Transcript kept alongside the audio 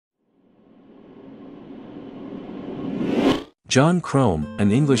John Crome, an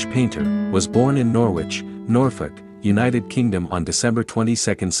English painter, was born in Norwich, Norfolk, United Kingdom on December 22,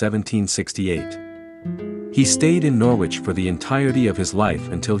 1768. He stayed in Norwich for the entirety of his life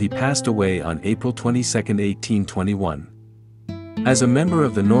until he passed away on April 22, 1821. As a member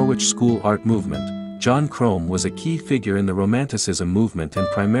of the Norwich School art movement, John Crome was a key figure in the Romanticism movement and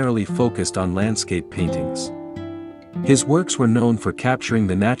primarily focused on landscape paintings. His works were known for capturing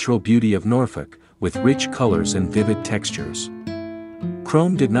the natural beauty of Norfolk, with rich colors and vivid textures.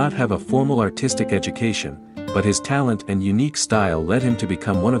 Crome did not have a formal artistic education, but his talent and unique style led him to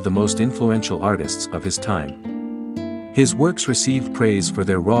become one of the most influential artists of his time. His works received praise for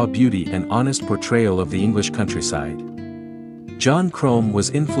their raw beauty and honest portrayal of the English countryside. John Crome was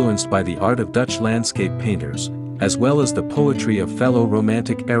influenced by the art of Dutch landscape painters, as well as the poetry of fellow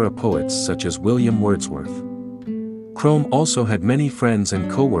Romantic-era poets such as William Wordsworth. Crome also had many friends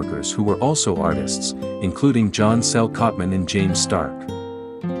and co-workers who were also artists, including John Cotman and James Stark.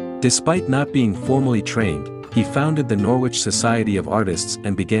 Despite not being formally trained, he founded the Norwich Society of Artists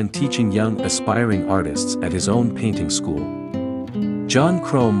and began teaching young aspiring artists at his own painting school. John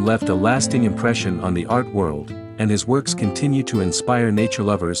Crome left a lasting impression on the art world, and his works continue to inspire nature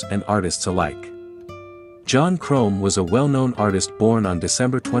lovers and artists alike. John Crome was a well-known artist born on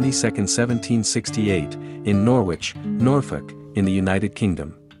December 22, 1768, in Norwich, Norfolk, in the United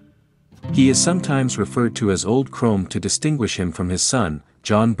Kingdom. He is sometimes referred to as Old Crome to distinguish him from his son,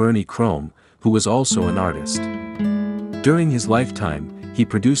 John Burney Crome, who was also an artist. During his lifetime, he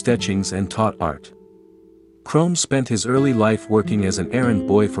produced etchings and taught art. Crome spent his early life working as an errand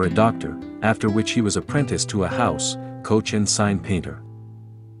boy for a doctor, after which he was apprenticed to a house, coach and sign painter.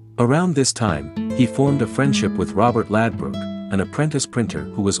 Around this time, he formed a friendship with Robert Ladbrokes, an apprentice printer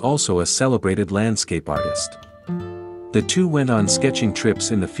who was also a celebrated landscape artist. The two went on sketching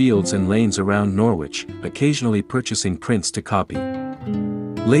trips in the fields and lanes around Norwich, occasionally purchasing prints to copy.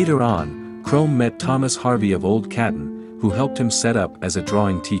 Later on, Crome met Thomas Harvey of Old Catton, who helped him set up as a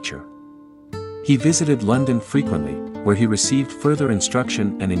drawing teacher. He visited London frequently, where he received further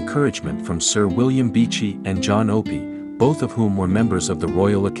instruction and encouragement from Sir William Beechey and John Opie, both of whom were members of the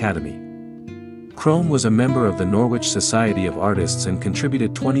Royal Academy. Crome was a member of the Norwich Society of Artists and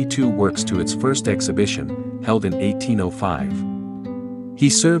contributed 22 works to its first exhibition, held in 1805. He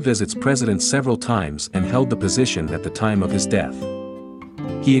served as its president several times and held the position at the time of his death.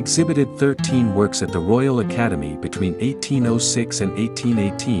 He exhibited 13 works at the Royal Academy between 1806 and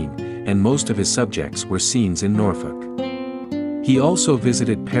 1818, and most of his subjects were scenes in Norfolk. He also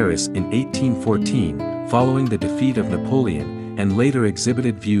visited Paris in 1814, following the defeat of Napoleon, and later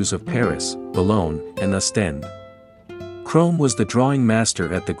exhibited views of Paris, Boulogne, and Ostend. Crome was the drawing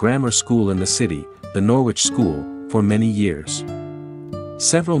master at the grammar school in the city, the Norwich School, for many years.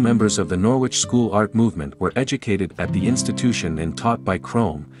 Several members of the Norwich School art movement were educated at the institution and taught by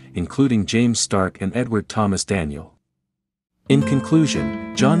Crome, including James Stark and Edward Thomas Daniel. In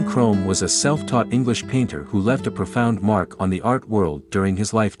conclusion, John Crome was a self-taught English painter who left a profound mark on the art world during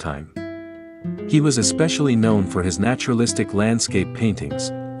his lifetime. He was especially known for his naturalistic landscape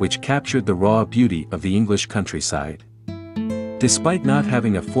paintings, which captured the raw beauty of the English countryside. Despite not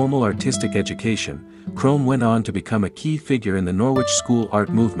having a formal artistic education, Crome went on to become a key figure in the Norwich School art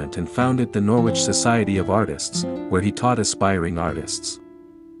movement and founded the Norwich Society of Artists, where he taught aspiring artists.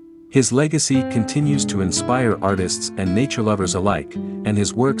 His legacy continues to inspire artists and nature lovers alike, and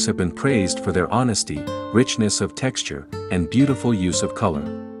his works have been praised for their honesty, richness of texture, and beautiful use of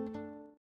color.